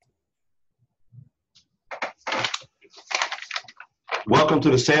Welcome to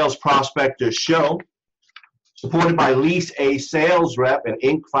the Sales Prospector Show, supported by Lease a Sales Rep, an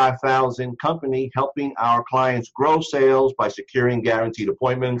Inc. 5000 company helping our clients grow sales by securing guaranteed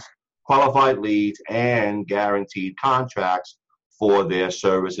appointments, qualified leads, and guaranteed contracts for their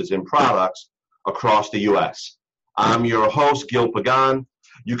services and products across the U.S. I'm your host, Gil Pagan.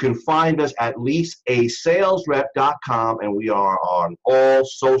 You can find us at leaseasalesrep.com, and we are on all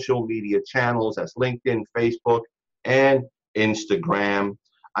social media channels. That's LinkedIn, Facebook, and Instagram.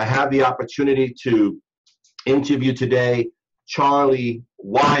 I have the opportunity to interview today Charlie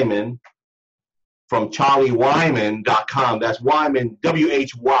Whyman from charliewhyman.com. That's Whyman,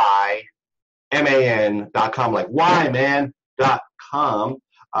 WHYMAN.com, like Whyman.com.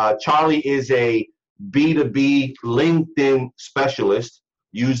 Charlie is a B2B LinkedIn specialist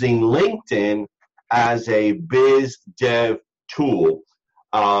using LinkedIn as a biz dev tool.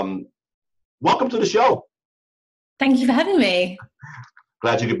 Welcome to the show. Thank you for having me.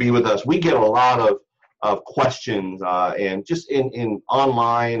 Glad you could be with us. We get a lot of questions and just in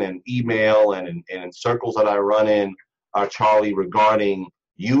online and email and in circles that I run in, Charlie, regarding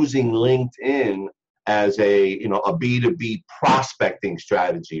using LinkedIn as a B2B prospecting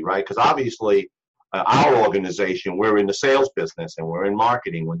strategy, right? Because obviously our organization, we're in the sales business and we're in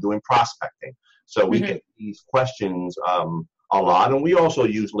marketing, we're doing prospecting. So we get these questions a lot. And we also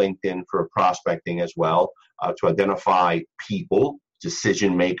use LinkedIn for prospecting as well, to identify people,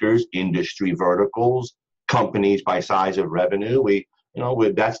 decision makers, industry verticals, companies by size of revenue.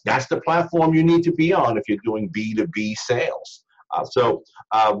 That's the platform you need to be on if you're doing B2B sales. So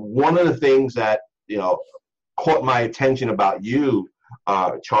one of the things that caught my attention about you,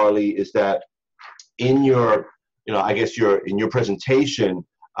 Charlie, is that in your presentation,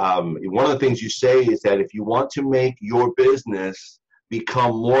 one of the things you say is that if you want to make your business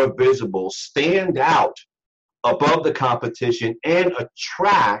become more visible, stand out above the competition, and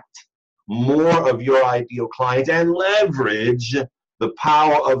attract more of your ideal clients and leverage the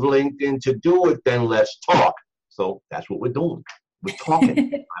power of LinkedIn to do it, then let's talk. So that's what we're doing. We're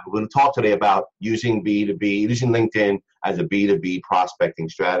talking. We're going to talk today about using LinkedIn as a B2B prospecting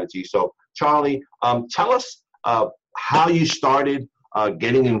strategy. So Charlie, tell us how you started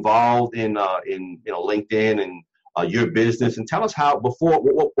getting involved in LinkedIn and your business, and tell us what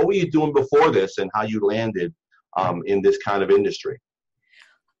were you doing before this and how you landed in this kind of industry.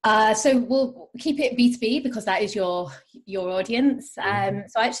 So we'll keep it B2B because that is your audience.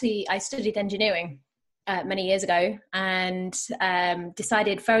 So actually I studied engineering many years ago and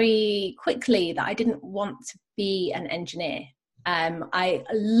decided very quickly that I didn't want to be an engineer. I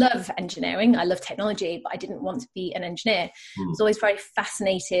love engineering, I love technology, but I didn't want to be an engineer. I was always very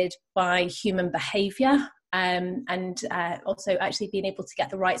fascinated by human behavior and also actually being able to get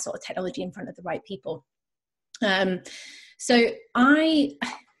the right sort of technology in front of the right people. So I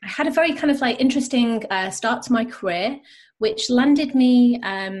had a very kind of like interesting start to my career, which landed me,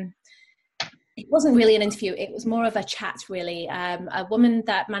 it wasn't really an interview, it was more of a chat really. A woman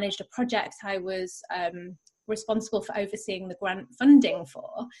that managed a project I was responsible for overseeing the grant funding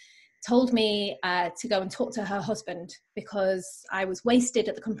for told me to go and talk to her husband because I was wasted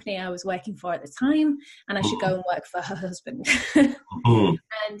at the company I was working for at the time and I should go and work for her husband.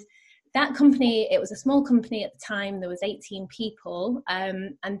 And that company, it was a small company at the time, there was 18 people,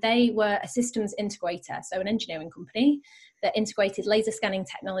 and they were a systems integrator, so an engineering company that integrated laser scanning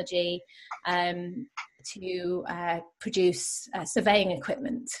technology to produce surveying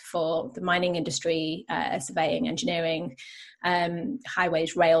equipment for the mining industry, surveying, engineering,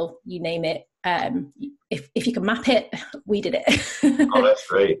 highways, rail, you name it. If you can map it, we did it. Oh, that's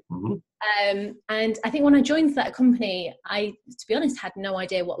great. And I think when I joined that company, I, to be honest, had no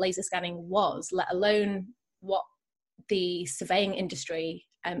idea what laser scanning was, let alone what the surveying industry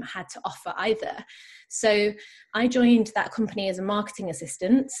had to offer either. So I joined that company as a marketing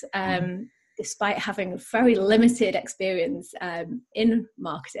assistant, despite having very limited experience in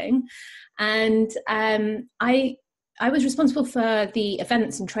marketing. And I was responsible for the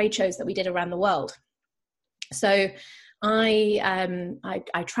events and trade shows that we did around the world. So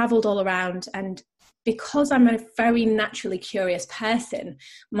I traveled all around, and because I'm a very naturally curious person,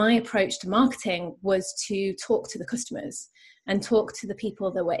 my approach to marketing was to talk to the customers and talk to the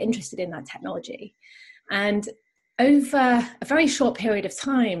people that were interested in that technology. And over a very short period of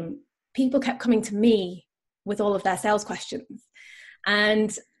time, people kept coming to me with all of their sales questions.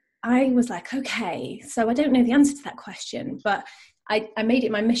 And I was like, okay, so I don't know the answer to that question, but I made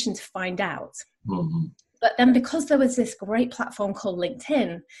it my mission to find out. But then because there was this great platform called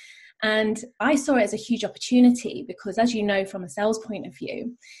LinkedIn, and I saw it as a huge opportunity because, as you know, from a sales point of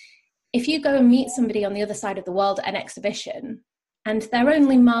view, if you go and meet somebody on the other side of the world at an exhibition, and they're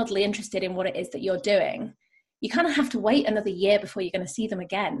only mildly interested in what it is that you're doing, you kind of have to wait another year before you're going to see them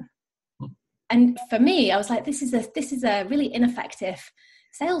again. And for me, I was like, this is a really ineffective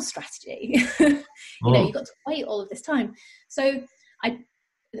sales strategy. You've got to wait all of this time. So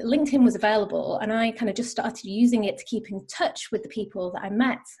LinkedIn was available, and I kind of just started using it to keep in touch with the people that I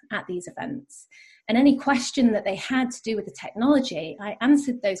met at these events. And any question that they had to do with the technology, I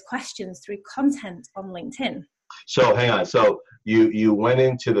answered those questions through content on LinkedIn. So hang on. So you went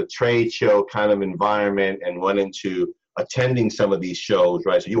into the trade show kind of environment and went into attending some of these shows,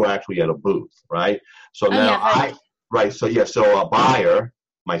 right? So you were actually at a booth, right? So so a buyer,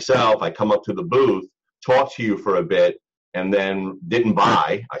 myself, I come up to the booth, talk to you for a bit, and then didn't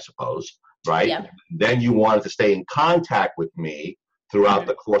buy, I suppose, right? Yeah. Then you wanted to stay in contact with me throughout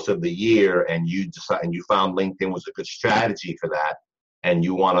the course of the year, and you found LinkedIn was a good strategy for that, and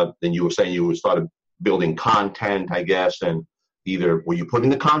you were saying you started building content, I guess, and either were you putting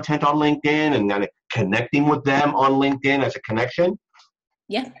the content on LinkedIn and kind of connecting with them on LinkedIn as a connection?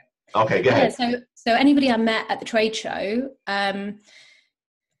 Yeah. Okay, go ahead. So anybody I met at the trade show,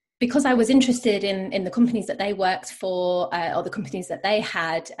 because I was interested in the companies that they worked for, or the companies that they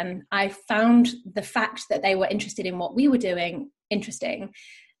had, and I found the fact that they were interested in what we were doing interesting,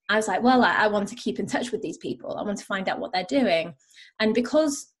 I was like, well, I want to keep in touch with these people. I want to find out what they're doing. And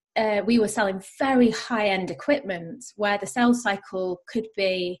because we were selling very high-end equipment where the sales cycle could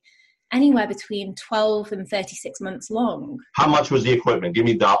be anywhere between 12 and 36 months long. How much was the equipment? Give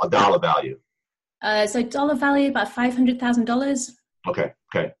me a dollar value. So dollar value, about $500,000. Okay,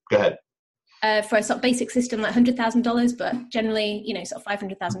 go ahead. For a sort of basic system, like $100,000, but generally, sort of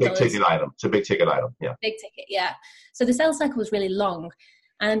 $500,000. Big ticket item. It's a big ticket item, yeah. Big ticket, yeah. So the sales cycle was really long.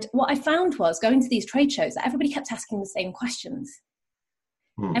 And what I found was going to these trade shows that everybody kept asking the same questions.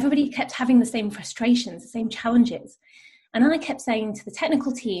 Everybody kept having the same frustrations, the same challenges. And I kept saying to the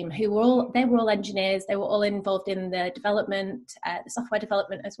technical team, they were all engineers, they were all involved in the development, the software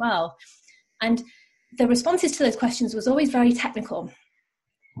development as well. And the responses to those questions was always very technical.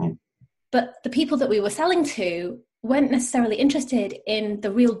 But the people that we were selling to weren't necessarily interested in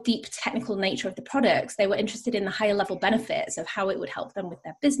the real deep technical nature of the products. They were interested in the higher level benefits of how it would help them with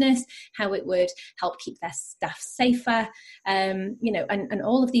their business, how it would help keep their staff safer, and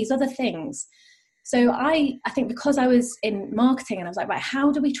all of these other things. So I think because I was in marketing and I was like, right,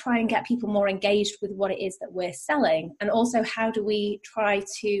 how do we try and get people more engaged with what it is that we're selling? And also how do we try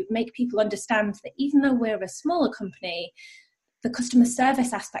to make people understand that even though we're a smaller company, the customer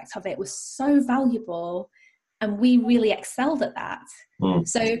service aspect of it was so valuable, and we really excelled at that.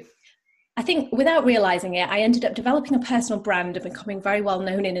 So I think without realizing it, I ended up developing a personal brand and becoming very well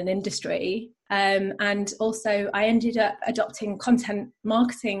known in an industry. And also I ended up adopting content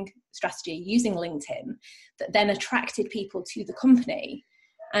marketing strategy using LinkedIn that then attracted people to the company.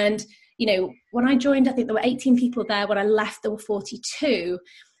 And, when I joined, I think there were 18 people there. When I left, there were 42.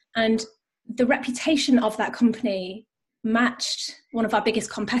 And the reputation of that company matched one of our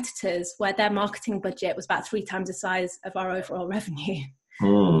biggest competitors, where their marketing budget was about 3 times the size of our overall revenue.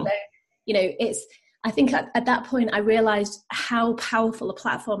 So, I think at that point I realized how powerful a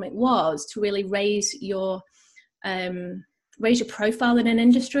platform it was to really raise your profile in an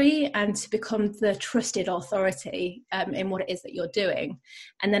industry and to become the trusted authority in what it is that you're doing.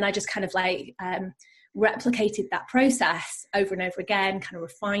 And then I just kind of replicated that process over and over again, kind of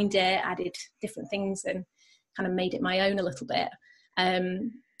refined it, added different things, and kind of made it my own a little bit.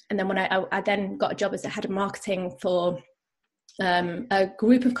 And then when I then got a job as the head of marketing for a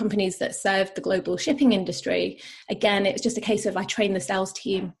group of companies that served the global shipping industry, again, it was just a case of I trained the sales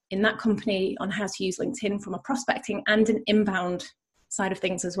team in that company on how to use LinkedIn from a prospecting and an inbound side of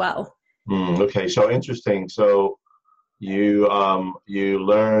things as well. Okay, so interesting. So you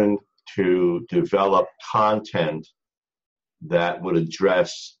learned to develop content that would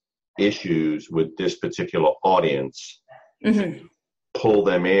address issues with this particular audience, pull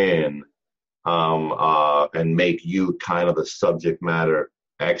them in, and make you kind of the subject matter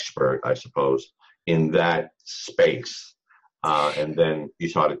expert, I suppose, in that space. And then you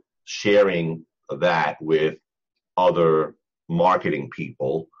started sharing that with other marketing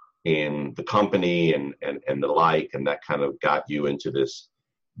people in the company and the like, and that kind of got you into this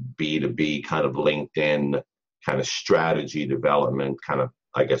B2B kind of LinkedIn kind of strategy development kind of,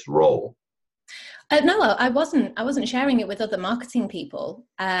 I guess, role. No, I wasn't sharing it with other marketing people.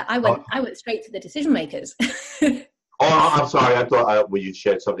 I went straight to the decision makers. Oh, I'm sorry. I thought you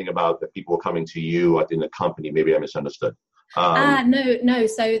shared something about that people were coming to you in the company. Maybe I misunderstood. No.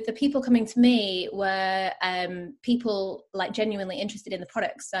 So the people coming to me were people like genuinely interested in the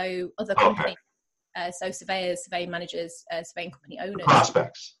product. So other companies so surveyors, surveying managers, surveying company owners.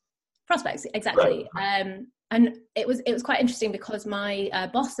 Prospects, exactly. Right. And it was quite interesting because my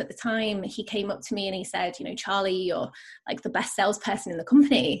boss at the time, he came up to me and he said, Charlie, you're like the best salesperson in the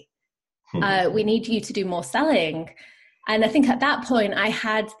company. We need you to do more selling. And I think at that point, I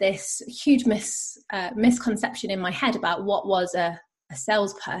had this huge misconception in my head about what was a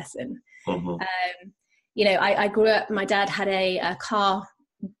salesperson. I grew up, my dad had a car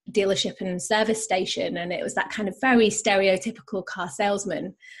dealership and service station, and it was that kind of very stereotypical car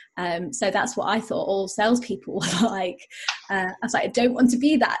salesman. So that's what I thought all salespeople were like. I was like, I don't want to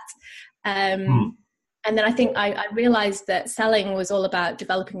be that. And then I think I realized that selling was all about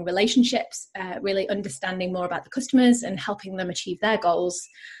developing relationships, really understanding more about the customers and helping them achieve their goals,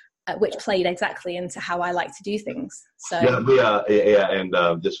 which played exactly into how I like to do things. So and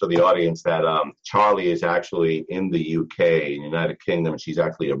just for the audience, that Charlie is actually in the UK, United Kingdom. She's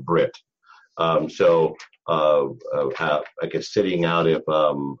actually a Brit. I guess sitting out of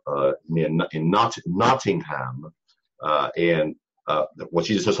in Nottingham, and what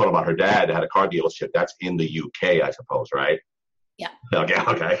she just was talking about, her dad had a car dealership. That's in the UK, I suppose, right? Yeah.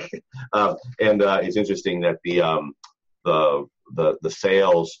 Okay. And it's interesting that the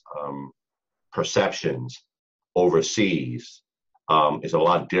sales perceptions overseas is a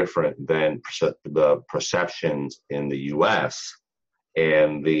lot different than the perceptions in the U.S.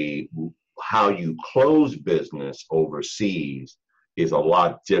 and how you close business overseas is a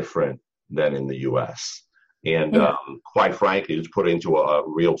lot different than in the U.S. And quite frankly, just put it into a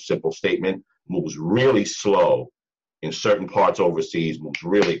real simple statement, moves really slow in certain parts overseas, moves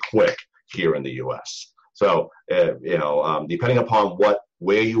really quick here in the U.S. So, depending upon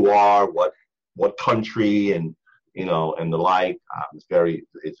where you are, what country, and and the like,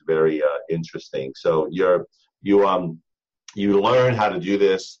 it's very interesting. So you learn how to do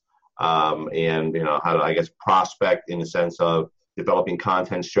this, and how to, I guess, prospect in the sense of developing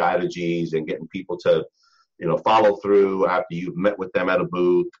content strategies and getting people to follow through after you've met with them at a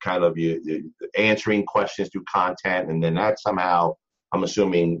booth, kind of you answering questions through content, and then that somehow, I'm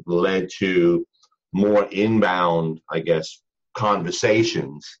assuming, led to more inbound, I guess,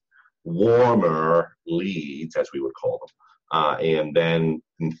 conversations, warmer leads, as we would call them, and then,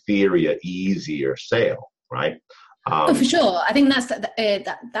 in theory, an easier sale, right? For sure. I think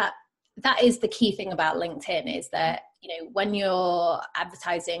that is the key thing about LinkedIn, is that when you're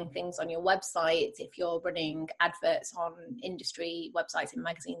advertising things on your website, if you're running adverts on industry websites and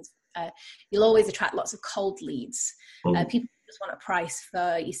magazines, you'll always attract lots of cold leads. People just want a price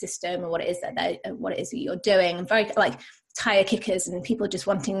for your system and what it is that you're doing, and very like tire kickers, and people just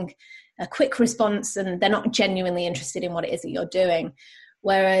wanting a quick response, and they're not genuinely interested in what it is that you're doing.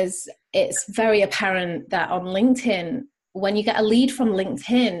 Whereas it's very apparent that on LinkedIn, when you get a lead from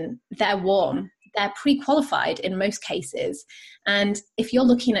LinkedIn, they're warm, they're pre-qualified in most cases. And if you're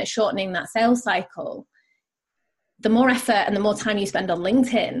looking at shortening that sales cycle, the more effort and the more time you spend on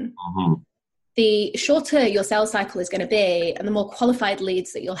LinkedIn, the shorter your sales cycle is going to be, and the more qualified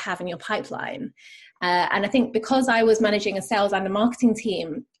leads that you'll have in your pipeline. And I think because I was managing a sales and a marketing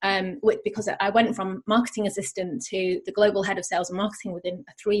team, because I went from marketing assistant to the global head of sales and marketing within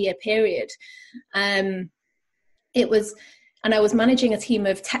a 3-year period, and I was managing a team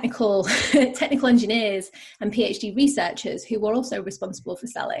of technical engineers and PhD researchers who were also responsible for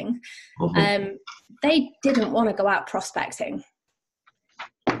selling. They didn't want to go out prospecting.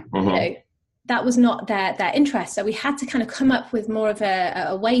 That was not their interest. So we had to kind of come up with more of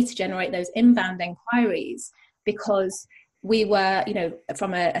a way to generate those inbound inquiries, because we were,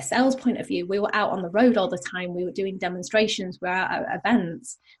 from a sales point of view, we were out on the road all the time. We were doing demonstrations, we were out at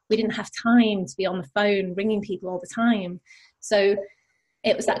events. We didn't have time to be on the phone ringing people all the time. So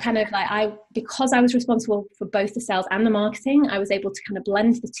it was that kind of because I was responsible for both the sales and the marketing, I was able to kind of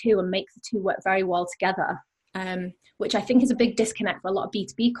blend the two and make the two work very well together, which I think is a big disconnect for a lot of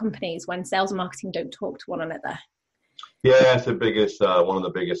B2B companies when sales and marketing don't talk to one another. Yeah, it's the biggest, one of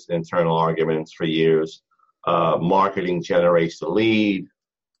the biggest internal arguments for years. Marketing generates the lead,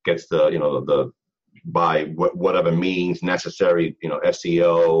 gets by whatever means necessary,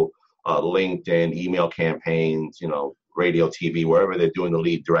 SEO, LinkedIn, email campaigns, radio, TV, wherever they're doing the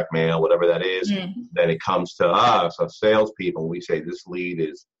lead, direct mail, whatever that is. Then it comes to us, our salespeople, and we say this lead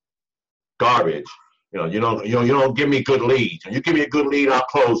is garbage. You don't give me good leads. You give me a good lead, I'll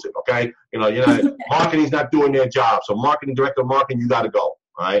close it. Okay. Marketing's not doing their job. So marketing, director of marketing, you got to go.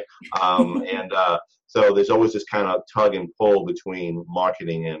 Right. So there's always this kind of tug and pull between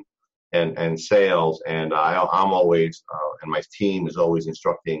marketing and sales. And I'm always, and my team is always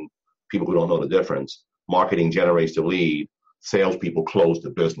instructing people who don't know the difference. Marketing generates the lead. Salespeople close the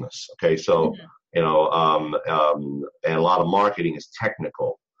business. Okay. So And a lot of marketing is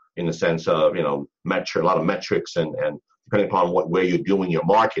technical in the sense of, a lot of metrics and depending upon where you're doing your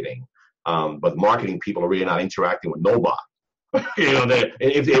marketing. But marketing people are really not interacting with nobody.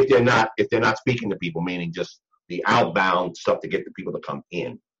 If they're not speaking to people, meaning just the outbound stuff to get the people to come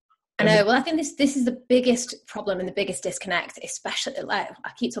in. I know. Well, I think this is the biggest problem and the biggest disconnect, especially, like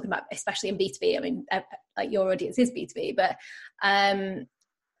I keep talking about, especially in B2B. I mean, like your audience is B2B, but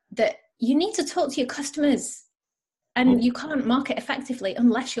that you need to talk to your customers, and you can't market effectively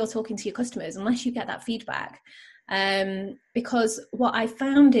unless you're talking to your customers, unless you get that feedback. Because what I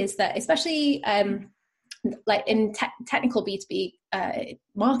found is that, especially like in technical B2B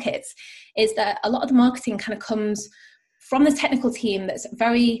markets, is that a lot of the marketing kind of comes from the technical team that's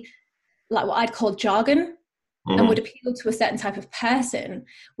very, like what I'd call jargon, and would appeal to a certain type of person.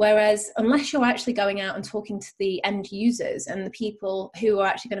 Whereas unless you're actually going out and talking to the end users and the people who are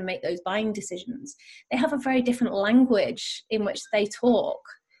actually going to make those buying decisions, they have a very different language in which they talk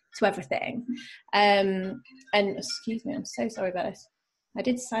to everything. And excuse me, I'm so sorry about this. I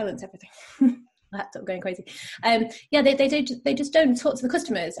did silence everything. Laptop going crazy. They just don't talk to the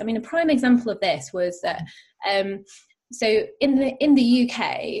customers. I mean, a prime example of this was that so in the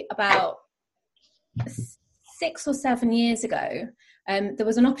UK, about 6 or 7 years ago, there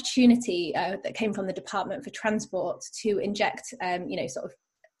was an opportunity that came from the Department for Transport to inject, sort of,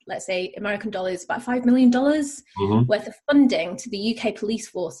 let's say, American dollars, about $5 million worth of funding to the UK police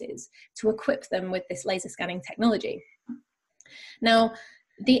forces to equip them with this laser scanning technology. Now,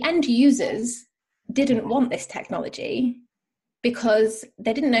 the end users didn't want this technology because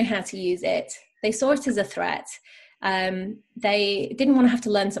they didn't know how to use it. They saw it as a threat. They didn't want to have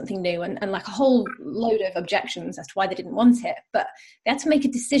to learn something new, and like a whole load of objections as to why they didn't want it. But they had to make a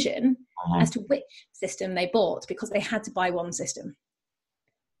decision as to which system they bought, because they had to buy one system.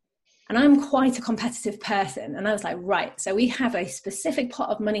 And I'm quite a competitive person. And I was like, right, so we have a specific pot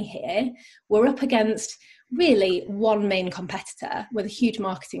of money here. We're up against really one main competitor with a huge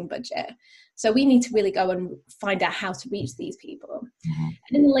marketing budget. So we need to really go and find out how to reach these people. And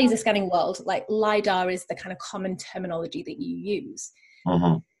in the laser scanning world, like LiDAR is the kind of common terminology that you use.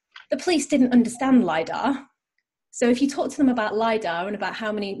 The police didn't understand LiDAR. So if you talk to them about LiDAR and about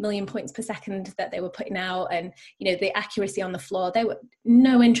how many million points per second that they were putting out and, the accuracy on the floor, they were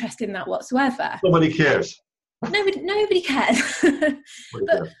no interest in that whatsoever. Nobody cares. Nobody cares.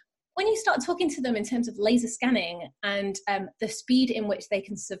 But when you start talking to them in terms of laser scanning and the speed in which they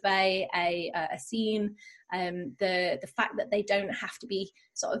can survey a scene, the fact that they don't have to be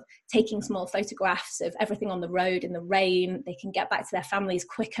sort of taking small photographs of everything on the road in the rain, they can get back to their families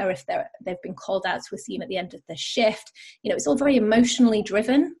quicker if they've been called out to a scene at the end of their shift. It's all very emotionally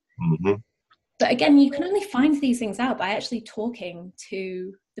driven. But again, you can only find these things out by actually talking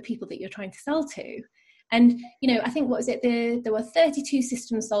to the people that you're trying to sell to. And, I think, what was it? There were 32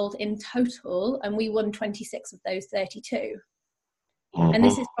 systems sold in total, and we won 26 of those 32. And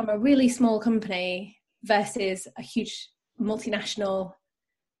this is from a really small company versus a huge multinational,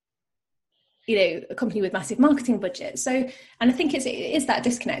 a company with massive marketing budget. So, and I think it is that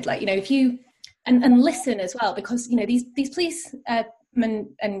disconnect. Like, if you, and listen as well, because, these police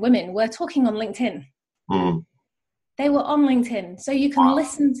men and women were talking on LinkedIn. They were on LinkedIn. So you can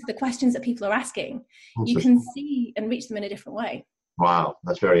listen to the questions that people are asking. You can see and reach them in a different way. Wow,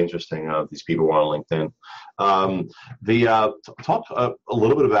 that's very interesting. These people were on LinkedIn. Talk a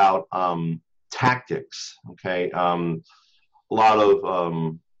little bit about tactics. Okay, a lot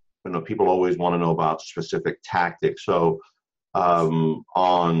of people always want to know about specific tactics. So on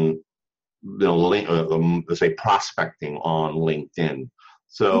let's say prospecting on LinkedIn.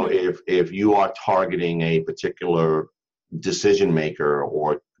 So if you are targeting a particular decision maker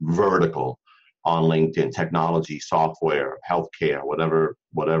or vertical on LinkedIn, technology, software, healthcare, whatever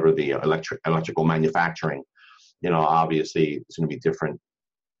the electrical manufacturing, obviously it's going to be different.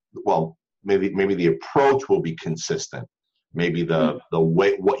 Well, maybe the approach will be consistent. Maybe the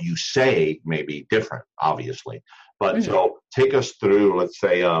way what you say may be different, obviously. But so take us through. Let's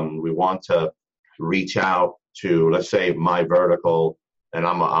say we want to reach out to, let's say, my vertical. And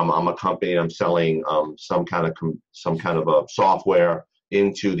I'm a company. I'm selling some kind of a software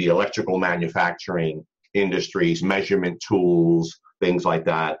into the electrical manufacturing industries, measurement tools, things like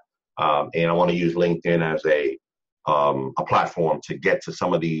that. And I want to use LinkedIn as a platform to get to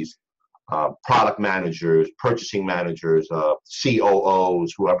some of these product managers, purchasing managers,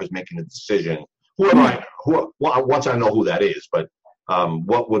 COOs, whoever's making the decision. Once I know who that is, but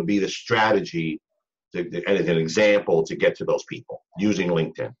what would be the strategy? And as an example to get to those people using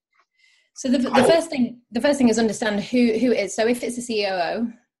LinkedIn. So the first thing is understand who it is. So if it's a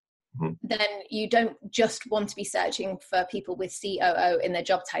COO, then you don't just want to be searching for people with COO in their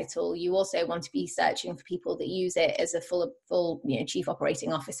job title. You also want to be searching for people that use it as a full chief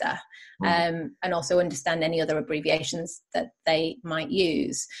operating officer, and also understand any other abbreviations that they might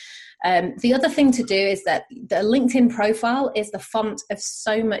use. The other thing to do is that the LinkedIn profile is the font of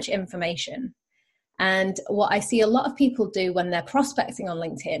so much information. And what I see a lot of people do when they're prospecting on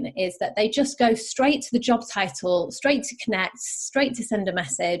LinkedIn is that they just go straight to the job title, straight to connect, straight to send a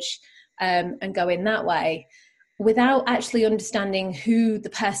message, and go in that way without actually understanding who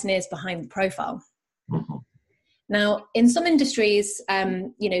the person is behind the profile. Now, in some industries,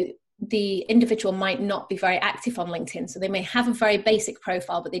 the individual might not be very active on LinkedIn. So they may have a very basic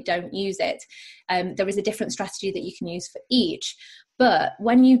profile, but they don't use it. There is a different strategy that you can use for each. But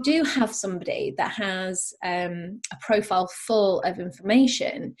when you do have somebody that has a profile full of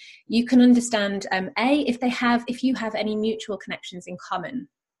information, you can understand, if you have any mutual connections in common.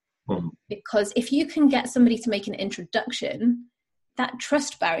 Because if you can get somebody to make an introduction, that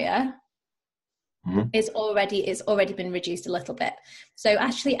trust barrier it's already been reduced a little bit. So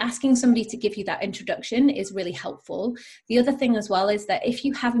actually asking somebody to give you that introduction is really helpful. The other thing as well is that if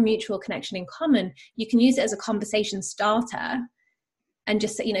you have a mutual connection in common, you can use it as a conversation starter and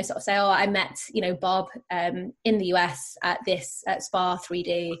just, sort of say, oh, I met, Bob in the US at Spa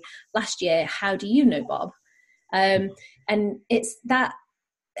 3D last year. How do you know Bob? And it's that,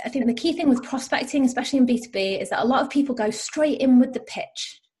 I think the key thing with prospecting, especially in B2B, is that a lot of people go straight in with the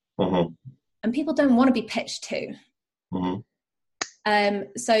pitch. And people don't want to be pitched to.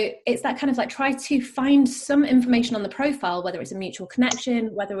 So it's that kind of like, try to find some information on the profile, whether it's a mutual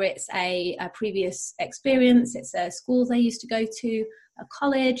connection, whether it's a previous experience, it's a school they used to go to, a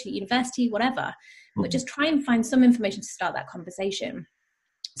college, a university, whatever. But just try and find some information to start that conversation.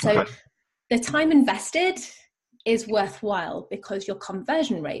 So the time invested is worthwhile because your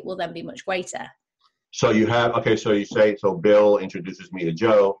conversion rate will then be much greater. So you say, Bill introduces me to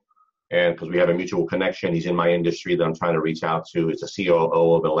Joe. And because we have a mutual connection, he's in my industry that I'm trying to reach out to. It's a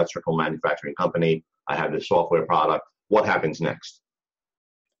COO of an electrical manufacturing company. I have this software product. What happens next?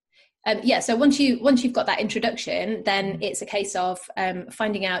 So once you've got that introduction, then it's a case of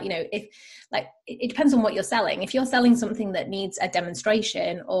finding out, if it depends on what you're selling. If you're selling something that needs a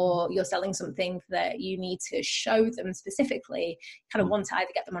demonstration, or you're selling something that you need to show them specifically, kind of want to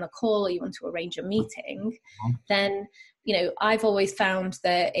either get them on a call or you want to arrange a meeting, then I've always found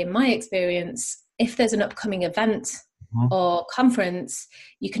that in my experience, if there's an upcoming event or conference,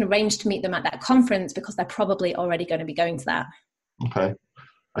 you can arrange to meet them at that conference because they're probably already going to be going to that. Okay.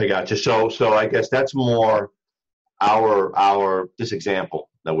 I got you. So I guess that's more this example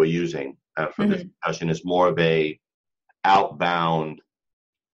that we're using for this discussion is more of a outbound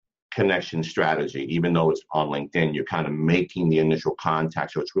connection strategy. Even though it's on LinkedIn, you're kind of making the initial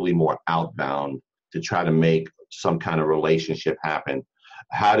contact. So it's really more outbound to try to make some kind of relationship happen.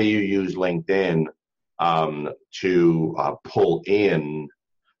 How do you use LinkedIn to pull in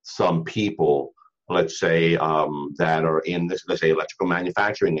some people, let's say, that are in this, let's say, electrical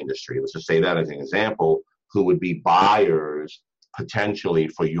manufacturing industry? Let's just say that as an example, who would be buyers potentially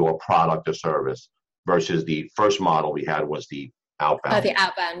for your product or service, versus the first model we had was the outbound. Oh, the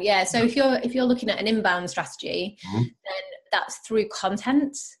outbound, yeah. So if you're looking at an inbound strategy, then that's through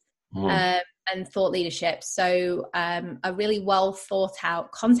content and thought leadership. So a really well thought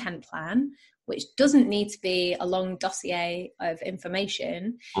out content plan, which doesn't need to be a long dossier of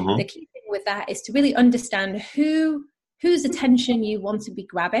information. The key thing with that is to really understand whose attention you want to be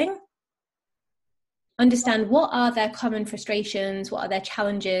grabbing. Understand what are their common frustrations, what are their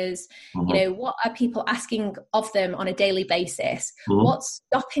challenges, what are people asking of them on a daily basis, what's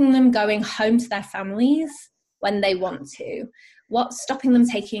stopping them going home to their families when they want to, what's stopping them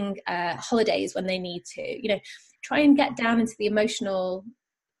taking holidays when they need to. Try and get down into the emotional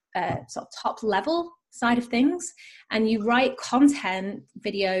sort of top level side of things, and you write content,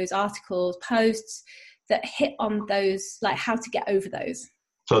 videos, articles, posts that hit on those, like how to get over those.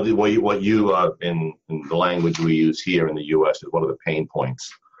 So what you in the language we use here in the U.S. is, what are the pain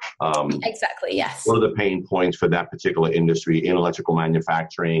points? Exactly, yes. What are the pain points for that particular industry in electrical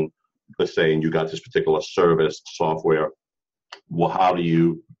manufacturing? Let's say, and you got this particular service software. Well, how do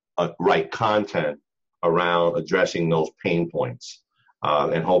you write content around addressing those pain points?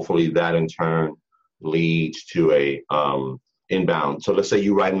 And hopefully that in turn leads to a inbound. So let's say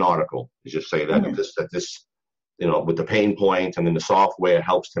you write an article. You just say that this with the pain points, and then the software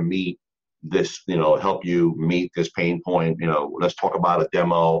helps to meet this, help you meet this pain point. Let's talk about a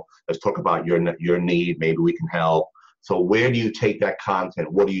demo. Let's talk about your need. Maybe we can help. So where do you take that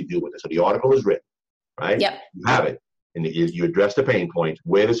content? What do you do with it? So the article is written, right? Yep. You have it. and you address the pain points.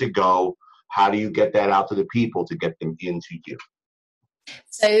 Where does it go? How do you get that out to the people to get them into you?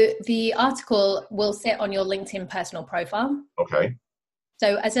 So the article will sit on your LinkedIn personal profile. Okay.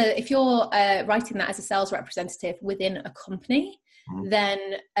 So if you're writing that as a sales representative within a company, then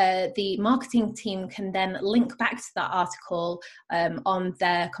the marketing team can then link back to that article on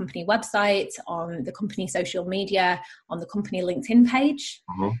their company website, on the company social media, on the company LinkedIn page.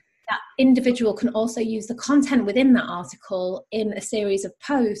 That individual can also use the content within that article in a series of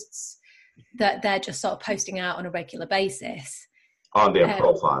posts that they're just sort of posting out on a regular basis. On their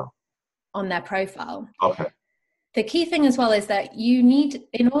profile. On their profile. Okay. The key thing as well is that you need,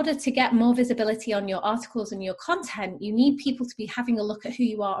 in order to get more visibility on your articles and your content, you need people to be having a look at who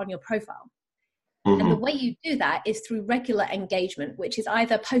you are on your profile. And the way you do that is through regular engagement, which is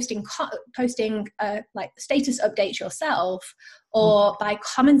either posting like status updates yourself, or by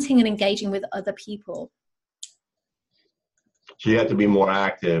commenting and engaging with other people. So you have to be more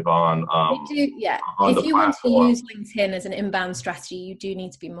active on if you want to use LinkedIn as an inbound strategy, you do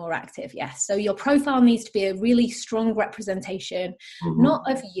need to be more active. Yes. So your profile needs to be a really strong representation, not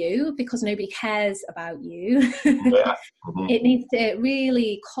of you, because nobody cares about you. It needs to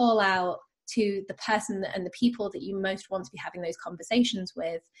really call out to the person and the people that you most want to be having those conversations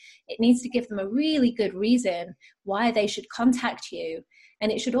with. It needs to give them a really good reason why they should contact you.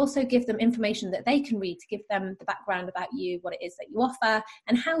 And it should also give them information that they can read to give them the background about you, what it is that you offer,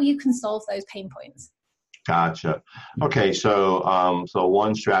 and how you can solve those pain points. Gotcha. Okay, so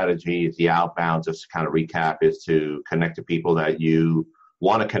one strategy is the outbound, just to kind of recap, is to connect to people that you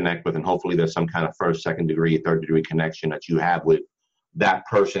want to connect with, and hopefully there's some kind of first, second degree, third degree connection that you have with that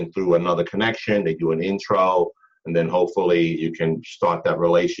person through another connection. They do an intro, and then hopefully you can start that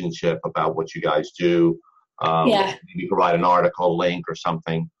relationship about what you guys do. You provide an article link or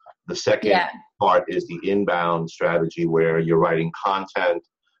something. The second part is the inbound strategy, where you're writing content,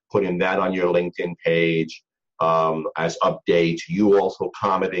 putting that on your LinkedIn page as updates. You also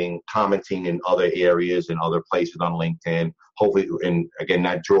commenting in other areas and other places on LinkedIn. Hopefully, and again,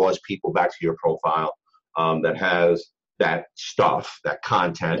 that draws people back to your profile that has that stuff, that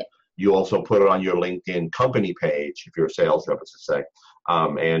content. You also put it on your LinkedIn company page if you're a sales rep, to say,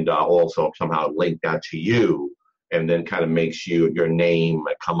 and also somehow link that to you, and then kind of makes your name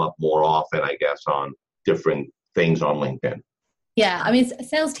come up more often, I guess, on different things on LinkedIn. Yeah, I mean,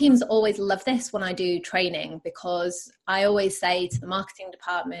 sales teams always love this when I do training, because I always say to the marketing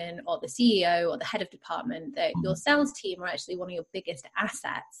department or the CEO or the head of department that your sales team are actually one of your biggest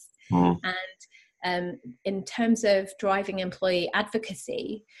assets. And in terms of driving employee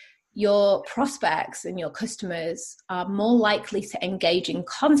advocacy, your prospects and your customers are more likely to engage in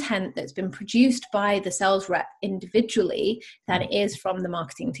content that's been produced by the sales rep individually than it is from the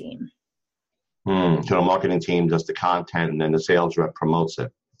marketing team. So the marketing team does the content and then the sales rep promotes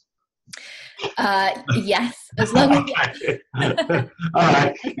it. Yes, as long as,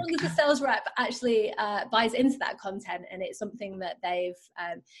 right. as long as the sales rep actually buys into that content, and it's something that they've,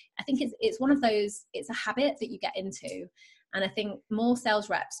 I think it's one of those, it's a habit that you get into. And I think more sales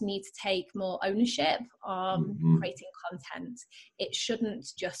reps need to take more ownership on creating content. It shouldn't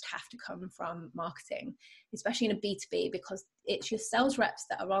just have to come from marketing, especially in a B2B, because it's your sales reps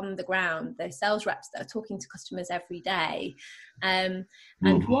that are on the ground. They're sales reps that are talking to customers every day. And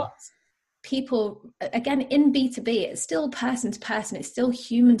what people, again, in B2B, it's still person to person, it's still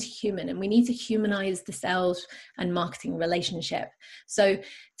human to human, and we need to humanize the sales and marketing relationship. So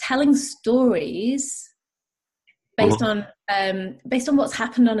telling stories based on what's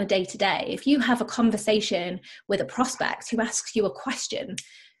happened on a day-to-day. If you have a conversation with a prospect who asks you a question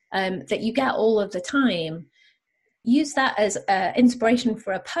that you get all of the time, use that as inspiration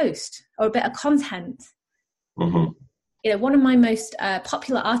for a post or a bit of content. You know, one of my most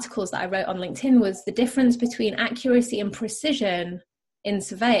popular articles that I wrote on LinkedIn was the difference between accuracy and precision in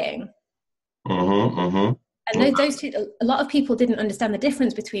surveying. And those two, a lot of people didn't understand the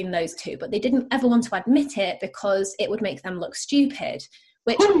difference between those two, but they didn't ever want to admit it because it would make them look stupid,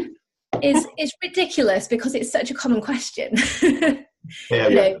 which is ridiculous because it's such a common question.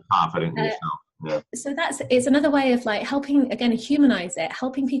 Confident in yourself. So it's another way of like helping, again, humanize it,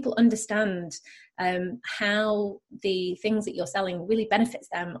 helping people understand how the things that you're selling really benefits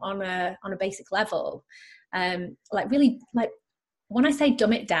them on a basic level. Like when I say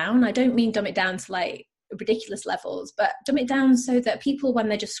dumb it down, I don't mean dumb it down to like ridiculous levels, but dumb it down so that people, when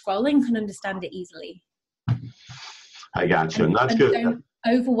they're just scrolling, can understand it easily. I got you. And that's good. Don't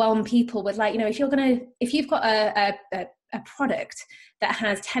overwhelm people with, like, you know, if you've got a product that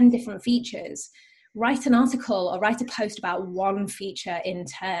has 10 different features, write an article or write a post about one feature in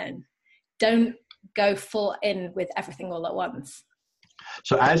turn. Don't go full in with everything all at once.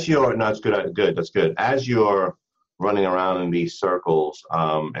 So as you're, no, that's good, that's good. As you're running around in these circles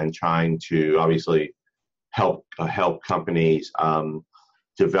and trying to obviously help companies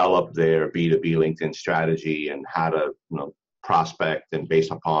develop their B2B LinkedIn strategy and how to prospect, and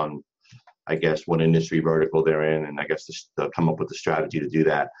based upon, I guess, what industry vertical they're in, and I guess to come up with the strategy to do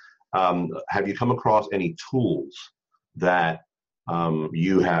that. Have you come across any tools that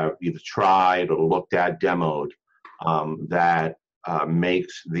you have either tried or looked at, demoed, that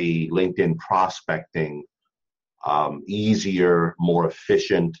makes the LinkedIn prospecting easier, more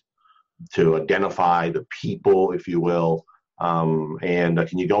efficient, to identify the people, if you will? And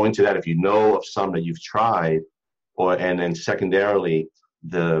can you go into that if you know of some that you've tried, and then secondarily,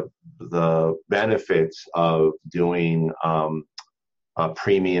 the benefits of doing a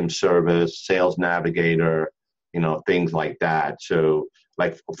premium service, Sales Navigator, things like that. So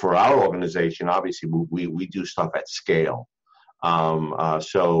like for our organization, obviously we do stuff at scale.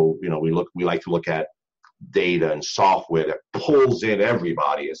 So we like to look at data and software that pulls in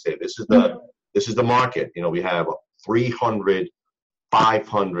everybody and say, this is the market. We have 300,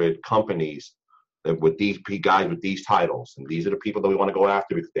 500 companies with these guys with these titles, and these are the people that we want to go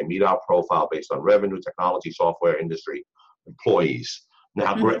after because they meet our profile based on revenue, technology, software, industry, employees.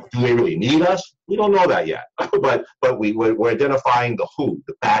 Now, do they really need us? We don't know that yet, but we're identifying the who,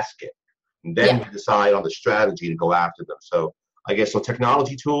 the basket, and then we decide on the strategy to go after them. So I guess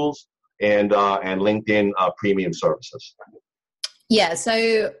technology tools and LinkedIn premium services. Yeah.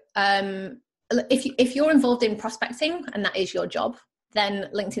 So if you're involved in prospecting and that is your job, then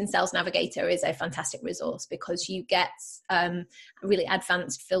LinkedIn Sales Navigator is a fantastic resource because you get really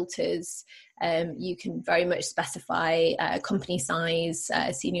advanced filters. You can very much specify company size,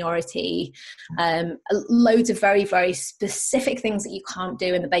 seniority, loads of very, very specific things that you can't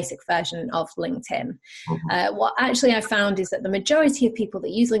do in the basic version of LinkedIn. What actually I found is that the majority of people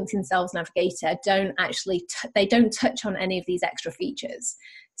that use LinkedIn Sales Navigator don't actually, they don't touch on any of these extra features.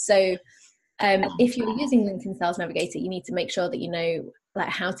 So if you're using LinkedIn Sales Navigator, you need to make sure that you know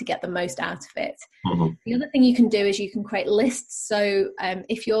how to get the most out of it. The other thing you can do is you can create lists. So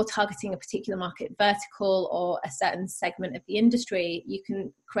if you're targeting a particular market vertical or a certain segment of the industry, you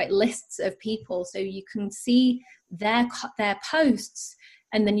can create lists of people so you can see their posts,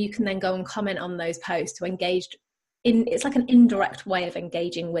 and then you can then go and comment on those posts to engage in. It's like an indirect way of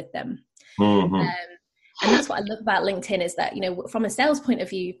engaging with them. And that's what I love about LinkedIn is that, from a sales point of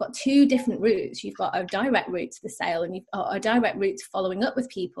view, you've got two different routes. You've got a direct route to the sale and you've got a direct route to following up with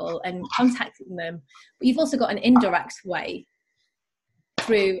people and contacting them. But you've also got an indirect way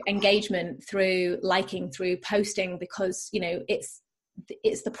through engagement, through liking, through posting, because,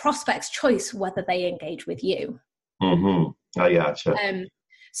 it's the prospect's choice whether they engage with you. Oh, yeah. Sure.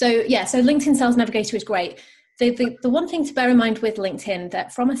 So LinkedIn Sales Navigator is great. The one thing to bear in mind with LinkedIn,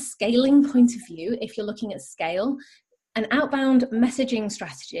 that from a scaling point of view, if you're looking at scale, an outbound messaging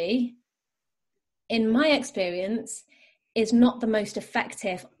strategy, in my experience, is not the most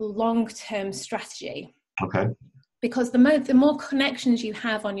effective long-term strategy. Okay. Because the more connections you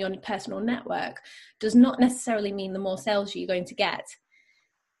have on your personal network does not necessarily mean the more sales you're going to get.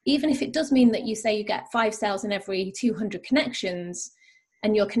 Even if it does mean that you say you get 5 sales in every 200 connections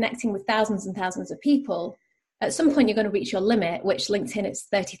and you're connecting with thousands and thousands of people, at some point, you're going to reach your limit, which LinkedIn, it's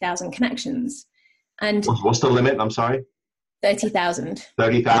 30,000 connections. And what's the limit? I'm sorry? 30,000.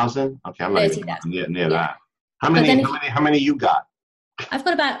 30,000? Okay, I'm not even near that. How many you got? I've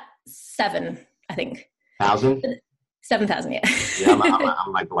got about 7, I think. 1,000? 7,000, yeah. Yeah,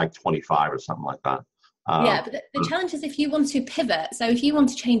 I'm like 25 or something like that. But the challenge is if you want to pivot. So if you want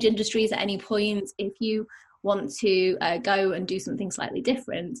to change industries at any point, if you want to go and do something slightly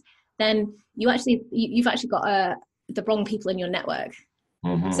different, then you've actually got the wrong people in your network.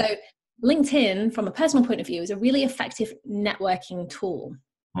 So LinkedIn, from a personal point of view, is a really effective networking tool.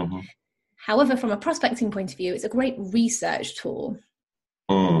 However, from a prospecting point of view, it's a great research tool.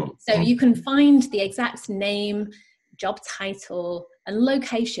 So you can find the exact name, job title, and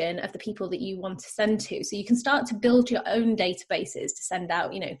location of the people that you want to send to. So you can start to build your own databases to send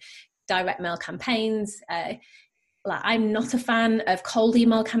out, direct mail campaigns. I'm not a fan of cold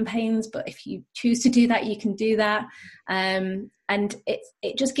email campaigns, but if you choose to do that, you can do that. And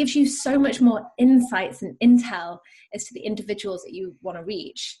it just gives you so much more insights and intel as to the individuals that you want to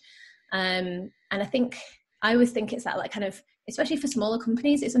reach. And I always think it's that kind of, especially for smaller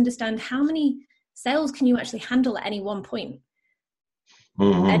companies, it's understand how many sales can you actually handle at any one point.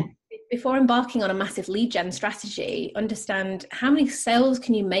 And before embarking on a massive lead gen strategy, understand how many sales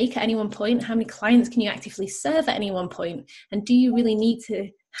can you make at any one point, how many clients can you actively serve at any one point, and do you really need to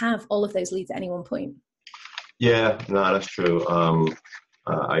have all of those leads at any one point. Yeah, no, that's true.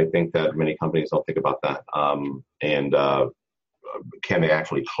 I think that many companies don't think about that. And can they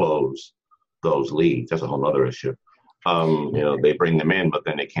actually close those leads? That's a whole other issue. They bring them in, but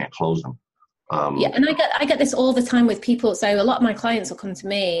then they can't close them. And I get this all the time with people. So a lot of my clients will come to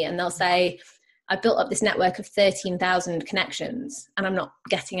me and they'll say, I built up this network of 13,000 connections and I'm not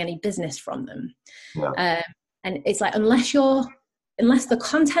getting any business from them. Yeah. And it's like, unless the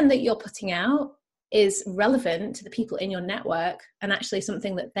content that you're putting out is relevant to the people in your network and actually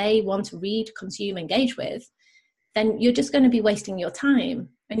something that they want to read, consume, engage with, then you're just going to be wasting your time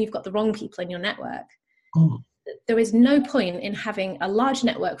and you've got the wrong people in your network. There is no point in having a large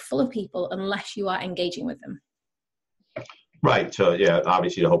network full of people unless you are engaging with them. Right. So yeah,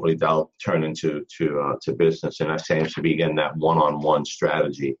 obviously, hopefully that'll turn into to business, and that seems to be again that one-on-one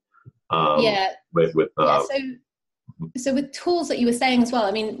strategy. So with tools that you were saying as well.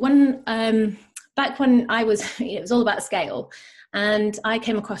 I mean, back when it was all about scale, and I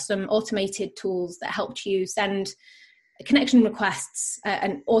came across some automated tools that helped you send connection requests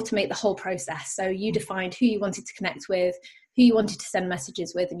and automate the whole process. So you defined who you wanted to connect with, who you wanted to send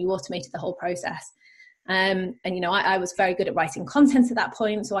messages with, and you automated the whole process. I was very good at writing content at that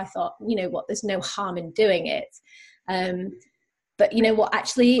point. So I thought, there's no harm in doing it. But you know what,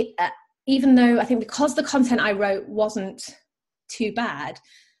 actually, even though I think because the content I wrote wasn't too bad,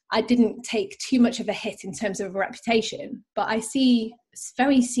 I didn't take too much of a hit in terms of a reputation. But I see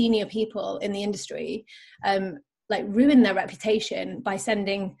very senior people in the industry ruin their reputation by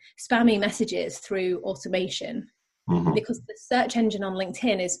sending spammy messages through automation. Mm-hmm. Because the search engine on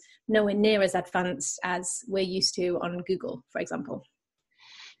LinkedIn is nowhere near as advanced as we're used to on Google, for example.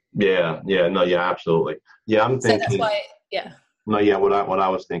 Absolutely. Yeah, I'm thinking. So that's why, yeah. No, yeah. What I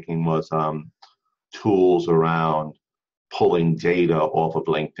was thinking was tools around pulling data off of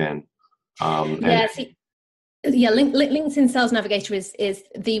LinkedIn. LinkedIn Sales Navigator is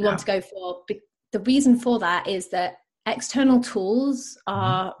the one to go for. The reason for that is that external tools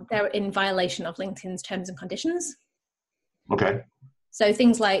they're in violation of LinkedIn's terms and conditions. Okay. So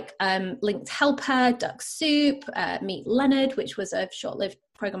things like Linked Helper, Duck Soup, Meet Leonard, which was a short-lived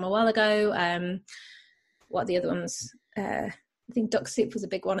program a while ago. What are the other ones? I think Duck Soup was a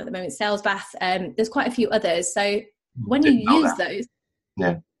big one at the moment. Sales Bath. There's quite a few others. So when you use those,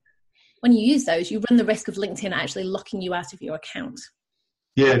 you run the risk of LinkedIn actually locking you out of your account.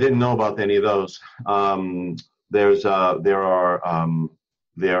 Yeah, I didn't know about any of those. There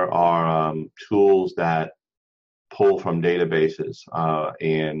are tools that pull from databases,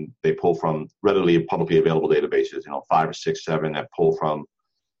 and they pull from readily publicly available databases. 5 or 6, 7 that pull from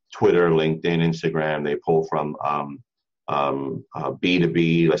Twitter, LinkedIn, Instagram. They pull from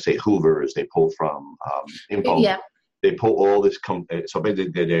B2B. Let's say Hoovers. They pull from info. Yeah. They pull all this. So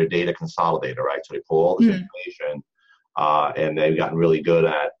basically, they're data consolidator, right? So they pull all this information. And they've gotten really good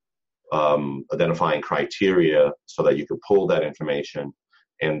at identifying criteria so that you can pull that information.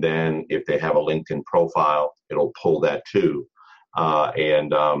 And then if they have a LinkedIn profile, it'll pull that too. So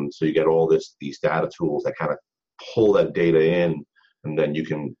you get all these data tools that kind of pull that data in, and then you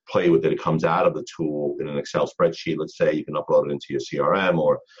can play with it. It comes out of the tool in an Excel spreadsheet. Let's say you can upload it into your CRM,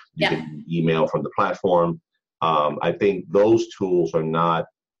 or you can email from the platform. I think those tools are not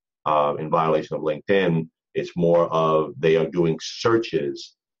in violation of LinkedIn. It's more of they are doing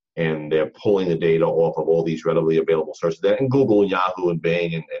searches and they're pulling the data off of all these readily available searches. And Google and Yahoo and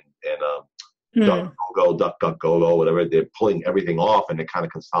Bing and DuckDuckGo, whatever, they're pulling everything off and they're kind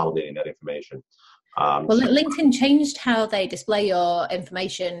of consolidating that information. LinkedIn changed how they display your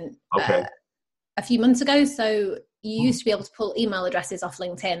information a few months ago. So you used to be able to pull email addresses off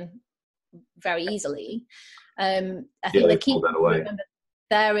LinkedIn very easily. I think they keep that away.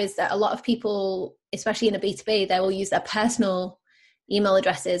 There is a lot of people, especially in a B2B, they will use their personal email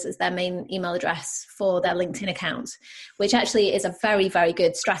addresses as their main email address for their LinkedIn account, which actually is a very, very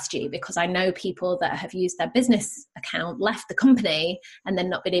good strategy, because I know people that have used their business account, left the company, and then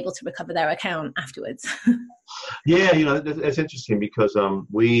not been able to recover their account afterwards. Yeah, it's interesting because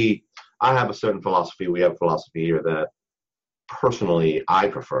I have a certain philosophy. We have a philosophy here that personally I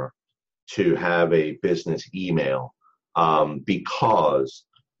prefer to have a business email. Because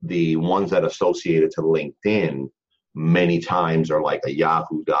the ones that are associated to LinkedIn many times are like a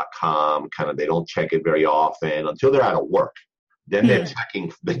yahoo.com kind of, they don't check it very often until they're out of work. Then they're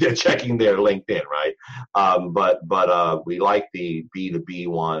checking their LinkedIn, right? But we like the B2B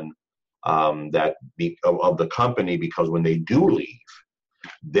one of the company, because when they do leave,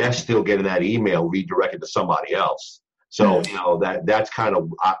 they're still getting that email redirected to somebody else. So that's kind of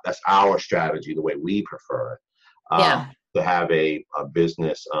that's our strategy, the way we prefer it. to have a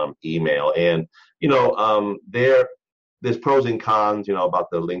business email. And, there's pros and cons, about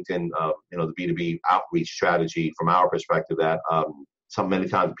the LinkedIn, the B2B outreach strategy from our perspective that many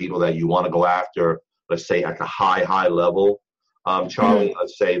times people that you want to go after, let's say at the high level, Charlie,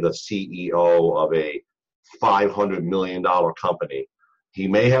 let's say the CEO of a $500 million company, he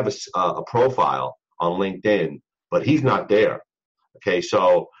may have a profile on LinkedIn, but he's not there. Okay,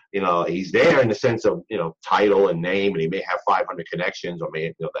 so he's there in the sense of title and name, and he may have 500 connections, or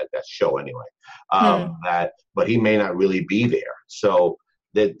that show anyway. But he may not really be there. So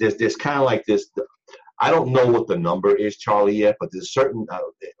there's kind of like this. I don't know what the number is, Charlie, yet, but there's certain.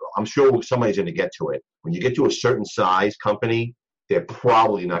 I'm sure somebody's going to get to it. When you get to a certain size company, they're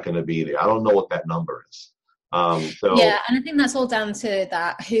probably not going to be there. I don't know what that number is. Yeah, and I think that's all down to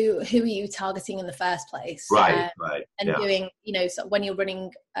that. Who are you targeting in the first place? Right. And doing, so when you're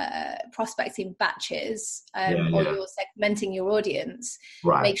running prospecting batches, or you're segmenting your audience,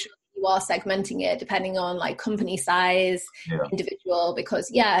 make sure you are segmenting it depending on like company size, individual, because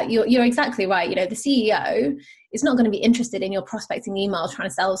you're exactly right. The CEO is not going to be interested in your prospecting email trying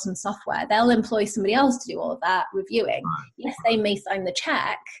to sell some software. They'll employ somebody else to do all of that reviewing. Yes, they may sign the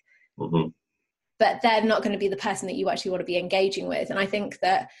check. But they're not going to be the person that you actually want to be engaging with. And I think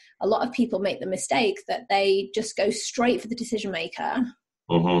that a lot of people make the mistake that they just go straight for the decision maker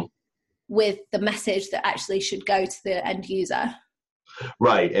with the message that actually should go to the end user.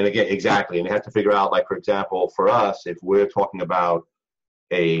 Right. And again, exactly. And you have to figure out, like, for example, for us, if we're talking about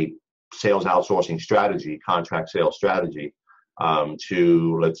a sales outsourcing strategy, contract sales strategy,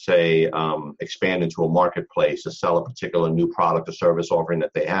 to, let's say, expand into a marketplace to sell a particular new product or service offering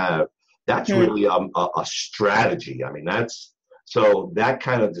that they have, that's really a strategy. I mean, so that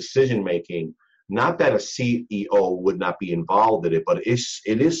kind of decision making, not that a CEO would not be involved in it, but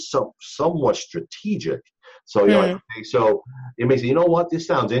it is somewhat strategic. So, so it may say, you know what, this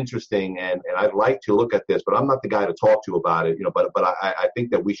sounds interesting, and I'd like to look at this, but I'm not the guy to talk to about it, but I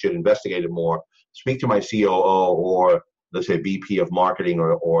think that we should investigate it more. Speak to my COO, or let's say VP of marketing,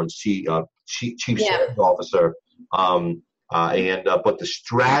 or chief sales officer. But the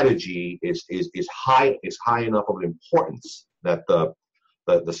strategy is high enough of an importance that the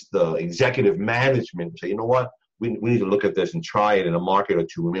executive management say, you know what, we need to look at this and try it in a market or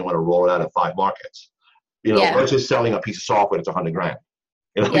two. We may want to roll it out in 5 markets. Versus selling a piece of software that's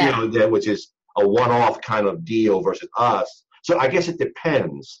 $100,000. Which is a one-off kind of deal versus us. So I guess it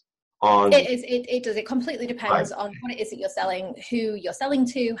depends. It does. It completely depends on what it is that you're selling, who you're selling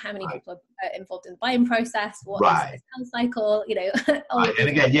to, how many people are involved in the buying process, what is the sales cycle, And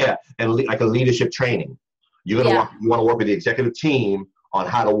again, and like a leadership training. You want to work with the executive team on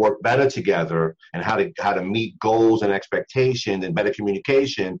how to work better together and how to meet goals and expectations and better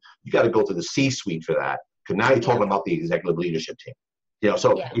communication. You got to go to the C-suite for that, because now you're talking about the executive leadership team.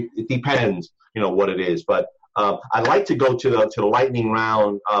 It depends, what it is, but. I'd like to go to the lightning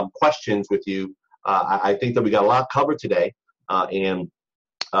round questions with you. I think that we got a lot covered today, and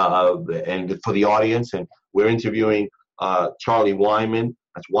for the audience, and we're interviewing Charlie Whyman.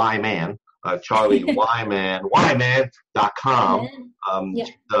 That's Whyman. Charlie Whyman. Whyman.com. A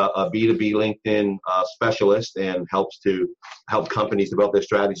B2B LinkedIn specialist, and help companies develop their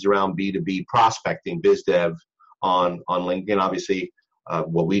strategies around B2B prospecting, biz dev on LinkedIn. Obviously.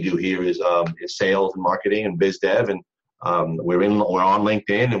 What we do here is sales and marketing and biz dev, and we're on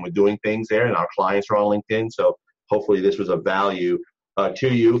LinkedIn, and we're doing things there, and our clients are on LinkedIn. So hopefully this was of value to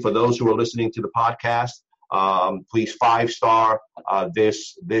you. For those who are listening to the podcast, please 5-star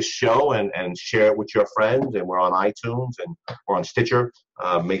this show and share it with your friends. And we're on iTunes, and we're on Stitcher.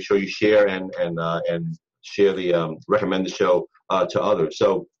 Make sure you share and share recommend the show to others.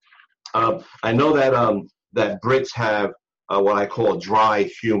 So I know that Brits have what I call dry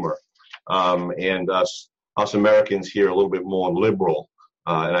humor, and us Americans here are a little bit more liberal,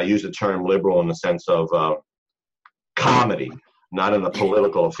 and I use the term liberal in the sense of comedy, not in the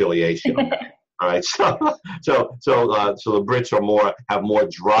political affiliation. All right, so the Brits have more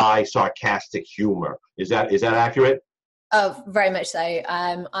dry, sarcastic humor. Is that accurate? Oh, very much so.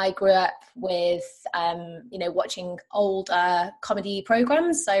 I grew up with watching older comedy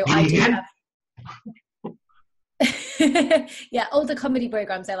programs, so I do have. Older comedy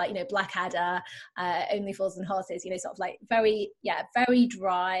programs. They're like Blackadder, Only Fools and Horses. Sort of like very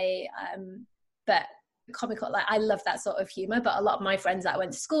dry, but comical. Like, I love that sort of humor. But a lot of my friends that I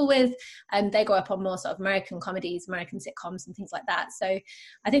went to school with, they grew up on more sort of American comedies, American sitcoms, and things like that. So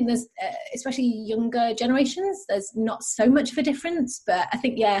I think there's, especially younger generations, there's not so much of a difference. But I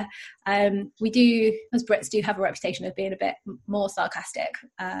think we do, as Brits, do have a reputation of being a bit more sarcastic.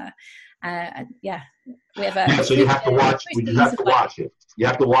 Yeah, we have a so you have to watch. You have to watch it. You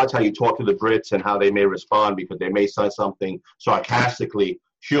have to watch how you talk to the Brits and how they may respond, because they may say something sarcastically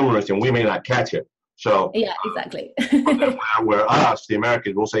humorous and we may not catch it. So yeah, exactly. where us, the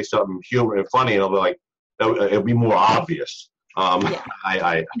Americans, will say something humorous and funny, and it'll be more obvious. Yeah.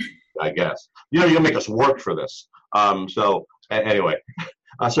 I guess you make us work for this. Anyway,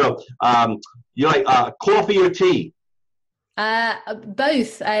 you like coffee or tea?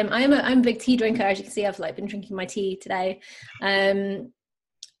 Both. I'm a big tea drinker. As you can see, I've been drinking my tea today.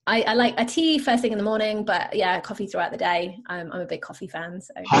 I like a tea first thing in the morning, but yeah, coffee throughout the day. I'm a big coffee fan.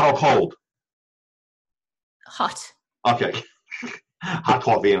 So. Hot or cold? Hot. Okay. Hot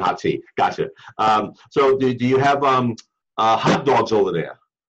coffee and hot tea. Gotcha. So do you have hot dogs over there?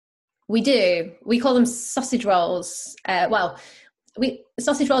 We do. We call them sausage rolls.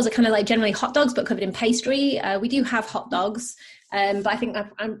 Sausage rolls are kind of like generally hot dogs, but covered in pastry. We do have hot dogs, but I think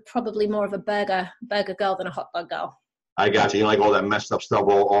I'm probably more of a burger girl than a hot dog girl. I got you. You like all that messed up stuff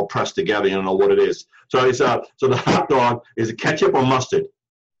all pressed together. You don't know what it is. So it's so the hot dog, is it ketchup or mustard?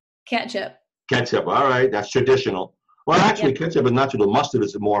 Ketchup. Ketchup. All right, that's traditional. Well, actually, ketchup is not traditional. Mustard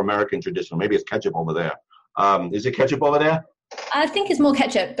is more American traditional. Maybe it's ketchup over there. Is it ketchup over there? I think it's more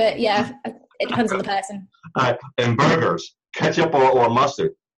ketchup, but yeah, it depends on the person. All right. And burgers, ketchup or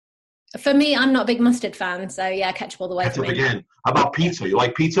mustard? For me, I'm not a big mustard fan, so yeah, ketchup all the way for me. Again. How about pizza? You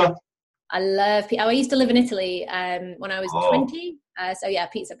like pizza? I love pizza. I used to live in Italy when I was 20. So yeah,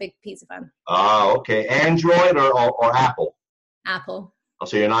 big pizza fan. Oh, okay. Android or Apple? Apple. Oh,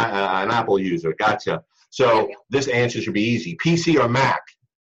 so you're not an Apple user. Gotcha. So this answer should be easy. PC or Mac?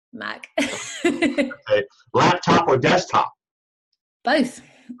 Mac. Okay. Laptop or desktop? Both.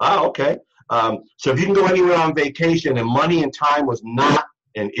 Oh, okay. So if you can go anywhere on vacation and money and time was not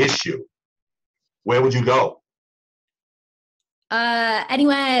an issue, where would you go?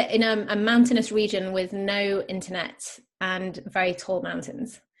 Anywhere in a mountainous region with no internet and very tall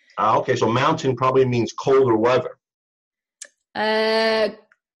mountains. Okay, so mountain probably means colder weather.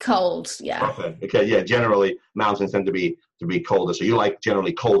 Cold, yeah. Okay, yeah. Generally, mountains tend to be colder. So you like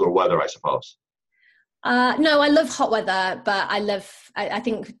generally colder weather, I suppose. No, I love hot weather, but I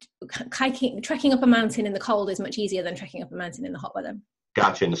think trekking up a mountain in the cold is much easier than trekking up a mountain in the hot weather.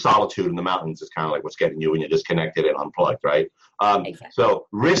 Gotcha. And the solitude in the mountains is kind of like what's getting you when you're disconnected and unplugged, right? Exactly. So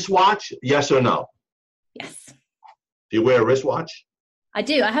wristwatch, yes or no? Yes. Do you wear a wristwatch? I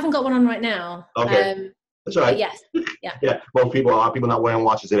do. I haven't got one on right now. Okay. That's all right. Yes. Yeah. Yeah. Most people not wearing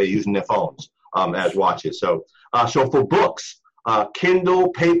watches today, using their phones as watches. So for books,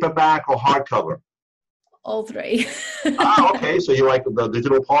 Kindle, paperback, or hardcover? All three. Okay. So you like the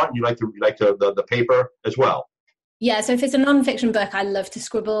digital part, and you like the paper as well. Yeah, so if it's a non-fiction book, I love to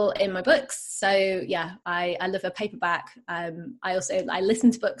scribble in my books. So yeah, I love a paperback. I listen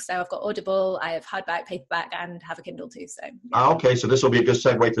to books, so I've got Audible, I have hardback, paperback, and have a Kindle too. So yeah. Okay, so this will be a good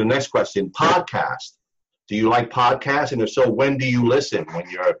segue to the next question. Podcast. Do you like podcasts? And if so, when do you listen? When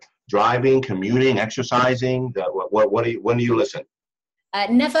you're driving, commuting, exercising? When do you listen?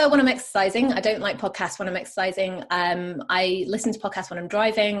 Never when I'm exercising. I don't like podcasts when I'm exercising. I listen to podcasts when I'm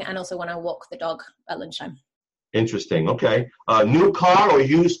driving and also when I walk the dog at lunchtime. Interesting. Okay. New car or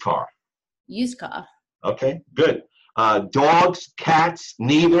used car? Used car. Okay, good. Dogs, cats,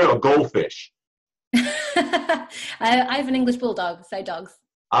 neither, or goldfish? I have an English bulldog, so dogs.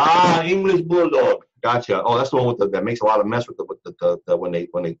 English bulldog. Gotcha. Oh, that's the one that makes a lot of mess with the when they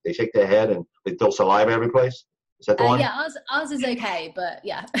shake their head and they throw saliva every place. Is that the one? Yeah, ours is okay, but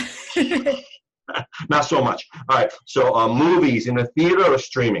yeah. Not so much. All right. So movies in the theater or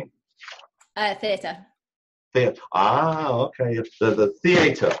streaming? Theater. Theater. Okay. The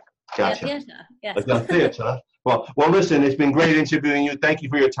theater. Gotcha. Yeah, theater. Yes. The theater. Well, listen, it's been great interviewing you. Thank you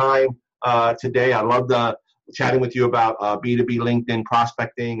for your time today. I loved chatting with you about B2B LinkedIn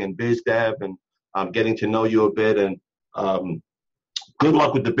prospecting and biz dev and getting to know you a bit. And good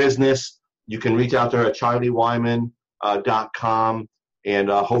luck with the business. You can reach out to her at charliewhyman.com, and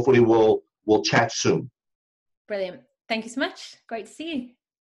hopefully we'll chat soon. Brilliant. Thank you so much. Great to see you.